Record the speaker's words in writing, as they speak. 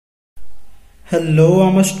Hello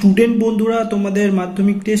আমার student বন্ধুরা, তোমাদের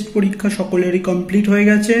মাধ্যমিক টেস্ট পরীক্ষা সকলেরই কমপ্লিট হয়ে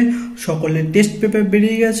গেছে। সকলের টেস্ট পেপার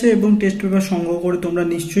বেরিয়ে গেছে এবং টেস্ট পেপার সংগ্রহ করে তোমরা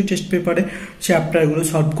নিশ্চয়ই টেস্ট পেপারে চ্যাপ্টারগুলো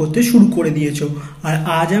সলভ করতে শুরু করে দিয়েছো। আর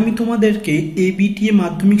আজ আমি তোমাদেরকে ABTA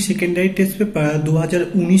মাধ্যমিক সেকেন্ডারি টেস্ট পেপার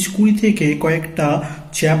 2019-20 থেকে কয়েকটা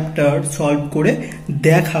চ্যাপ্টার সলভ করে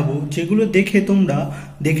দেখাবো, যেগুলো দেখে তোমরা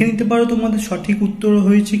দেখে নিতে পারো তোমাদের সঠিক উত্তর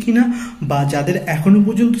হয়েছে কিনা, বা যাদের এখনো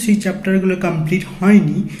পর্যন্ত সেই চ্যাপ্টারগুলো কমপ্লিট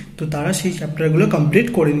হয়নি তো তারা সেই চ্যাপ্টারগুলো কমপ্লিট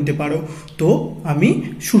করে নিতে পারো। তো আমি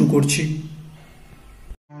শুরু করছি।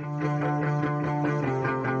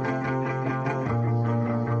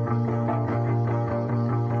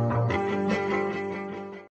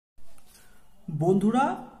 বন্ধুরা,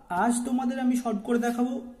 আজ তোমাদের আমি সলভ করে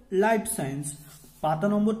দেখাবো লাইফ সায়েন্স। পাতা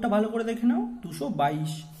নম্বরটা ভালো করে দেখে নাও,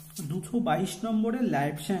 222 নম্বরের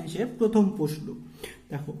লাইফ সায়েন্সের প্রথম প্রশ্ন।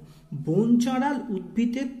 দেখো, বনচাঁড়াল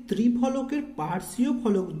উদ্ভিদের ত্রিফলকের পার্শ্বীয়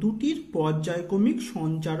ফলক দুটির পর্যায়ক্রমিক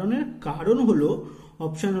সঞ্চারণের কারণ হলো,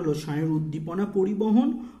 অপশন হলো স্নায়ুর উদ্দীপনা পরিবহন,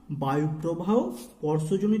 বায়ু প্রবাহ,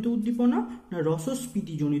 স্পর্শজনিত উদ্দীপনা, না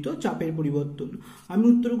রসস্ফীতিজনিত চাপের পরিবর্তন। আমি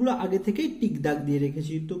উত্তরগুলো আগে থেকেই টিক দাগ দিয়ে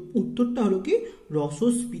রেখেছি। তো উত্তরটা হলো কি,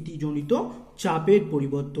 রসস্ফীতিজনিত চাপের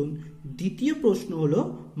পরিবর্তন। দ্বিতীয় প্রশ্ন হলো,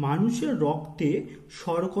 মানুষের রক্তে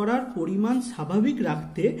শর্করার পরিমাণ স্বাভাবিক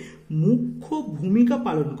রাখতে মুখ্য ভূমিকা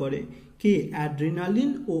পালন করে কে?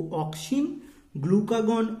 অ্যাড্রিনালিন ও অক্সিন,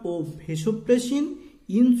 গ্লুকাগন ও ভেসোপ্রেসিন,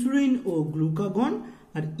 ইনসুলিন ও গ্লুকাগন,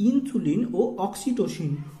 আর ইনসুলিন ও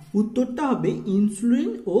অক্সিটোসিন। উত্তরটা হবে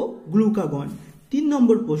ইনসুলিন ও গ্লুকাগন। 3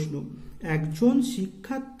 নম্বর প্রশ্ন, একজন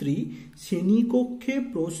শিক্ষার্থী শ্রেণীকক্ষে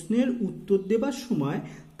প্রশ্নের উত্তর দেবার সময়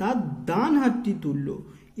তার ডান হাতটি তুলল।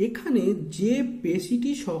 এখানে যে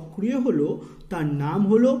পেশিটি সক্রিয় হলো তার নাম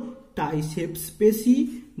হলো ট্রাইসেপস পেশি,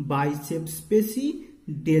 বাইসেপস পেশি,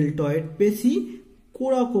 ডেলটয়েড পেশি,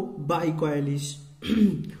 কোরাকোবাইকয়ালিস।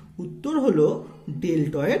 উত্তর হলো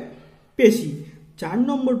ডেলটয়েড পেশি। 4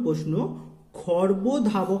 নম্বর প্রশ্ন,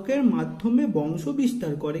 খর্বধাবকের মাধ্যমে বংশ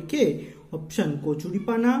বিস্তার করে কে? অপশন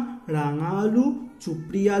কচুরিপানা, রাঙা আলু,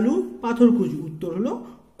 চুপড়ি আলু, পাথরকুচি। উত্তর হলো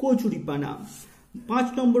কচুরিপানা। 5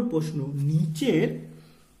 নম্বর প্রশ্ন, নিচের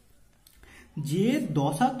যে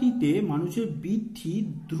দশাটিতে মানুষের বৃদ্ধি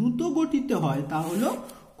দ্রুত গতিতে হয় তা হলো,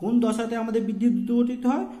 কোন দশাতে আমাদের বৃদ্ধি দ্রুত গতিতে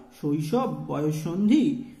হয়? শৈশব, বয়ঃসন্ধি,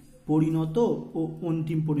 পরিণত ও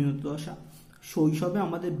অন্তিম পরিণত দশা। শৈশবে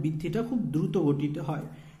আমাদের বৃদ্ধিটা খুব দ্রুত গতিতে হয়।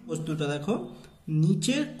 প্রশ্নটা দেখো,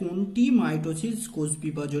 নিচের কোনটি মাইটোসিস কোষ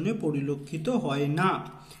বিভাজনে পরিলক্ষিত হয় না?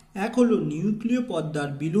 এক হলো নিউক্লিয় পর্দার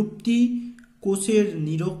বিলুপ্তি, কোষের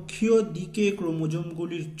নিরক্ষীয় দিকে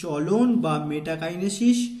ক্রোমোজোমগুলির চলন বা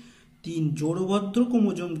মেটাকাইনেসিস, 3 জোড়বদ্ধ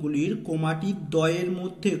ক্রোমোজোমগুলির ক্রোমাটিদ্বয়ের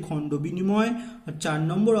মধ্যে খণ্ড বিনিময়, আর 4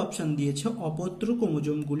 নম্বর অপশন দিয়েছে অপত্র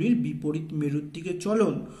ক্রোমোজোমগুলির বিপরীত মেরুর দিকে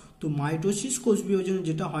চলন। তো মাইটোসিস কোষ বিভাজনে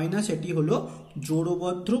যেটা হয় না সেটি হলো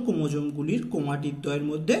জোড়বদ্ধ ক্রোমোজোমগুলির ক্রোমাটিদ্বয়ের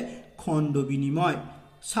মধ্যে খণ্ড বিনিময়।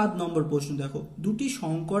 7 নম্বর প্রশ্ন দেখো, দুটি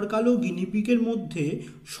শঙ্কর কালো গিনিপিগের মধ্যে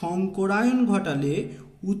শঙ্করায়ন ঘটালে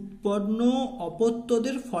উৎপন্ন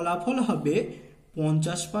অপত্যদের ফলাফল হবে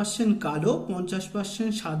 50% কালো,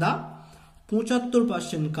 50% সাদা,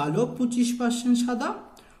 75% কালো, 25% সাদা,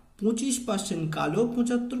 25% কালো,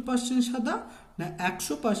 75% সাদা, না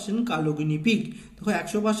 100% কালো গিনিপিগ। দেখো,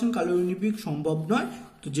 100% কালো গিনিপিগ সম্ভব নয়,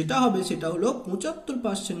 তো যেটা হবে সেটা হলো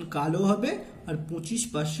 75% কালো হবে আর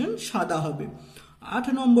 25% সাদা হবে। 8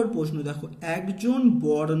 নম্বর প্রশ্ন দেখো, একজন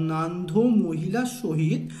বর্ণান্ধ মহিলার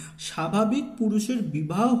সহিত স্বাভাবিক পুরুষের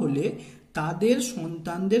বিবাহ হলে তাদের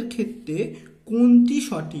সন্তানদের ক্ষেত্রে কোনটি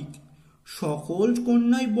সঠিক? সকল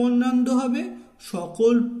কন্যাই বর্ণান্ধ হবে,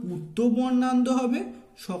 সকল পুত্র বর্ণান্ধ হবে,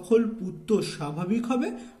 সকল পুত্র স্বাভাবিক হবে,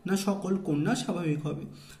 না সকল কন্যা স্বাভাবিক হবে?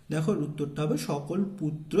 দেখো, উত্তরটা হবে সকল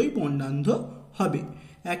পুত্রই বর্ণান্ধ হবে।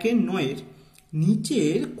 9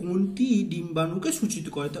 নিচের কোনটি ডিম্বাণুকে সূচিত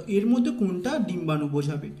করে? তো এর মধ্যে কোনটা ডিম্বাণু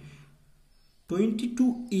বোঝাবে?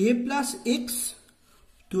 22A plus X,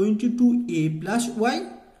 22A plus Y,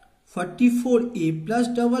 44A plus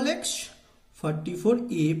double X,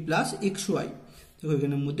 44A plus XY। দেখো,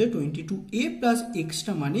 এখানের মধ্যে 22A plus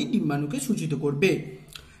Xটা মানে ডিম্বাণুকে সূচিত করবে।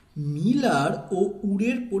 মিলার ও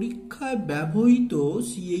উরের পরীক্ষায় ব্যবহৃত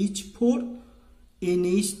CH4,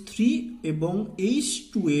 NH3 এবং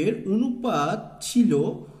H2 এর অনুপাত ছিল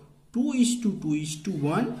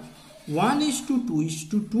 2:2:1,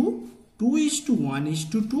 1:2:2,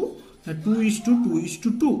 2:1:2,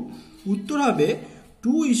 2:2:2। উত্তর হবে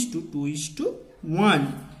 2:2:1।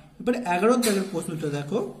 এবারে 11 দাগের প্রশ্নটা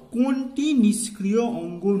দেখো, কোনটি নিষ্ক্রিয়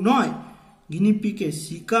অঙ্গ নয়? গিনিপিগের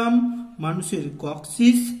সিকাম, মানুষের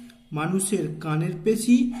কক্সিস, মানুষের কানের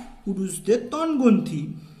পেশি, পুরুষদের স্তনগ্রন্থি।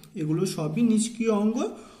 এগুলো সবই নিষ্ক্রিয় অঙ্গ।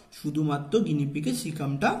 শুধুমাত্র গিনিপিগের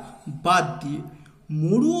সিকামটা বাদ দিয়ে।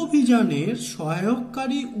 মরু অভিযানের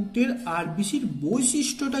সহায়ককারী উটের আরবিসির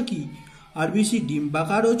বৈশিষ্ট্যটা কি? আরবিসি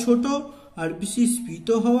ডিম্বাকার ও ছোট, আরবিসি স্ফীত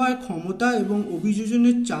হওয়ার ক্ষমতা এবং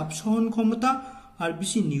অভিযোজনের চাপ সহন ক্ষমতা,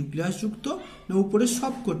 আরবিসি নিউক্লিয়াসযুক্ত না উপরের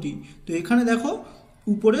সবকটি। তো এখানে দেখো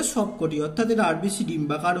উপরের সবকটি, অর্থাৎ এর আরবিসি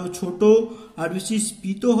ডিম্বাকার ও ছোট, আরবিসি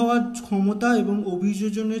স্ফীত হওয়ার ক্ষমতা এবং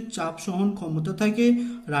অভিযোজনের চাপ সহন ক্ষমতা থাকে,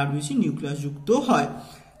 আর আরবিসি নিউক্লিয়াসযুক্ত হয়।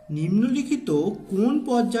 নিম্নলিখিত কোন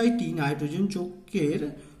পর্যায়টি নাইট্রোজেন চক্রের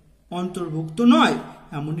অন্তর্ভুক্ত নয়?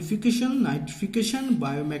 Ammonification, nitrification,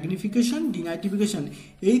 biomagnification, denitrification.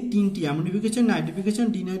 এই তিনটি অ্যামোনিফিকেশন, নাইট্রিফিকেশন,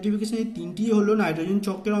 ডিনাইট্রিফিকেশন এই তিনটি হলো নাইট্রোজেন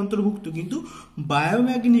চক্রের অন্তর্ভুক্ত, কিন্তু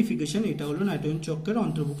বায়োম্যাগনিফিকেশন এটা হলো নাইট্রোজেন চক্রের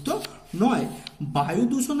অন্তর্ভুক্ত নয়। বায়ু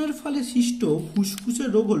দূষণের ফলে সৃষ্ট ফুসফুসের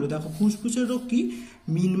রোগ হলো, দেখো ফুসফুসের রোগ কি?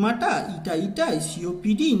 মিনমাটা, ইটাইটাই,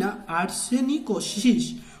 সিওপিডি না আর্সেনিকোসিস?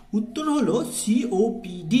 উত্তর হলো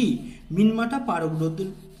সিওপিডি। মিনমাটা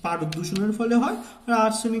পারদ দূষণের ফলে হয়, আর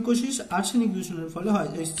আর্সেনিকোসিস আর্সেনিক দূষণের ফলে হয়।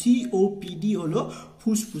 সিওপিডি হলো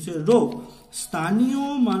ফুসফুসের রোগ। স্থানীয়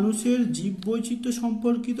মানুষের জীববৈচিত্র্য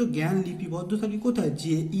সম্পর্কিত জ্ঞান লিপিবদ্ধ থাকে কোথায়?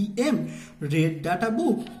 JeM, red data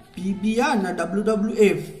book, PBR না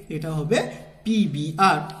ডাব্লিউডাব্লিউএফ? এটা হবে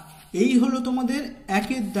পিবিআর। এই হলো তোমাদের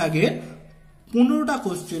একের দাগের 15টা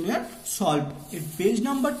কোশ্চেনের সলভ। এর পেজ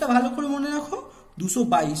নাম্বারটা ভালো করে মনে রাখো,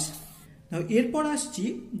 222। এরপর আসছি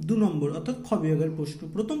 2 নম্বর অর্থাৎ খ বিভাগের প্রশ্ন।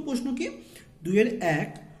 প্রথম প্রশ্ন কি? 2-1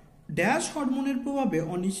 ড্যাশ হরমোনের প্রভাবে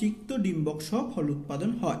অনিষিক্ত ডিম্বক সহ ফল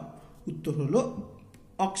উৎপাদন হয়? উত্তর হলো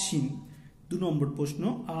অক্সিন। 2 নম্বর প্রশ্ন,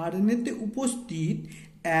 আরএনএতে উপস্থিত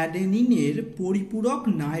অ্যাডেনিনের পরিপূরক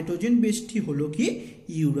নাইট্রোজেন বেষ্টি হলো কি?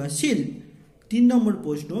 ইউরাসিল। 3 নম্বর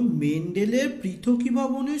প্রশ্ন, মেন্ডেলের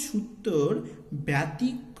পৃথকীভবনের সূত্রের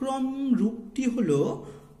ব্যতিক্রম রূপটি হলো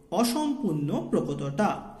অসম্পূর্ণ প্রকটতা।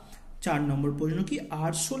 4 নম্বর প্রশ্ন কি?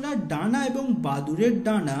 আরশোলার ডানা এবং বাদুড়ের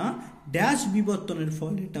ডানা ড্যাশ বিবর্তনের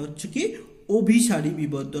ফল? এটা হচ্ছে কি? অভিসারী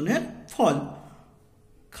বিবর্তনের ফল।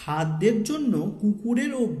 খাদ্যের জন্য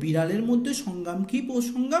কুকুরের ও বিড়ালের মধ্যে সংগ্রাম কি?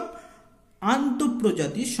 সংগ্রাম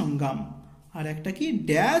আন্তঃপ্রজাতির সংগ্রাম। আর একটা কি?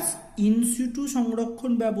 ড্যাশ ইনসিটু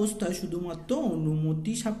সংরক্ষণ ব্যবস্থায় শুধুমাত্র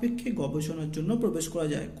অনুমতি সাপেক্ষে গবেষণার জন্য প্রবেশ করা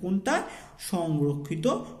যায়? কোনটা? সংরক্ষিত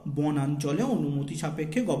বনাঞ্চলে অনুমতি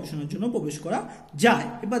সাপেক্ষে গবেষণার জন্য প্রবেশ করা যায়।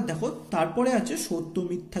 এবার দেখো তারপরে আছে সত্য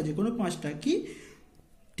মিথ্যা যে কোনো 5টা। কি?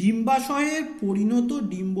 ডিম্বাশয়ের পরিণত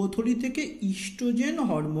ডিম্বথলি থেকে ইস্ট্রোজেন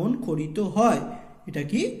হরমোন খরিত হয়, এটা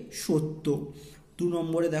কি? সত্য। 2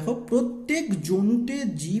 নম্বরে দেখো প্রত্যেক জনুতে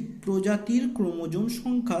জীব প্রজাতির ক্রোমোজোম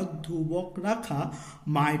সংখ্যা ধ্রুবক রাখা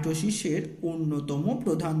মাইটোসিসের অন্যতম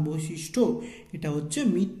প্রধান বৈশিষ্ট্য, এটা হচ্ছে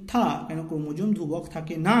মিথ্যা, কেন ক্রোমোজোম ধ্রুবক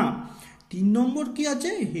থাকে না। 3 নম্বর কি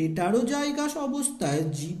আছে? হেটারোজাইগাস অবস্থায়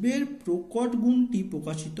জীবের প্রকট গুণটি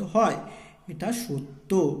প্রকাশিত হয়, এটা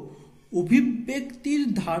সত্য। অভিব্যক্তির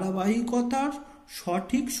ধারাবাহিকতার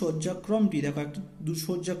সঠিক সজ্জাক্রমটি, দেখো একটা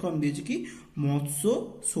সজ্জাক্রম দিয়েছে কি? মৎস্য,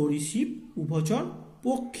 সরীসৃপ, উভচর,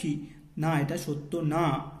 পক্ষী, না এটা সত্য না।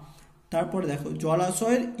 তারপরে দেখো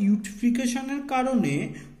জলাশয়ের ইউট্রিফিকেশনের কারণে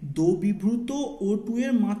দ্রবীভূত O2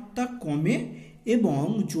 এর মাত্রা কমে এবং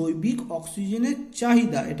জৈবিক অক্সিজেনের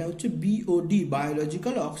চাহিদা, এটা হচ্ছে BOD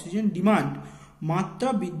বায়োলজিক্যাল অক্সিজেন ডিমান্ড, মাত্রা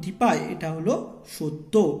বৃদ্ধি পায়, এটা হলো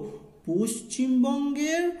সত্য।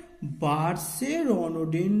 পশ্চিমবঙ্গের বার্সে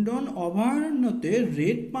রণডেন্ড্রন অভয়ারণ্যতে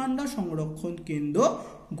রেড পান্ডা সংরক্ষণ কেন্দ্র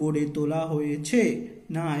গড়ে তোলা হয়েছে,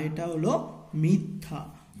 না এটা হলো মিথ্যা।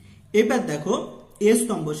 এবার দেখো এ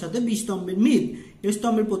স্তম্ভের সাথে বি স্তম্ভের মিল। এ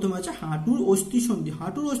স্তম্ভের প্রথমে আছে হাঁটুর অস্থি সন্ধি,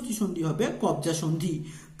 হাঁটুর অস্থি সন্ধি হবে কবজা সন্ধি।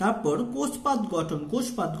 তারপর কোষপাত গঠন,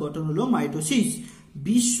 কোষপাত গঠন হলো মাইটোসিস।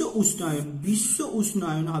 বিশ্ব উষ্ণায়ন, বিশ্ব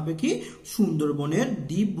উষ্ণায়ন হবে কি? সুন্দরবনের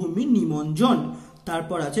দ্বীপভূমি নিমজ্জন।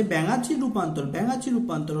 তারপর আছে ব্যাঙাচি রূপান্তর, ব্যাঙাচি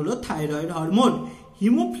রূপান্তর হলো থাইরয়েড হরমোন।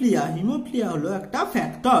 হিমোফিলিয়া, হিমোফিলিয়া হলো একটা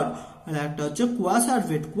ফ্যাক্টর। আর একটা হচ্ছে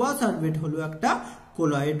কোয়াসার্ভেট, কোয়াসার্ভেট হলো একটা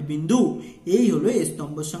কোলয়েড বিন্দু। এই হলো এ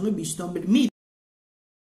স্তম্ভের সঙ্গে বি স্তম্ভের মিল।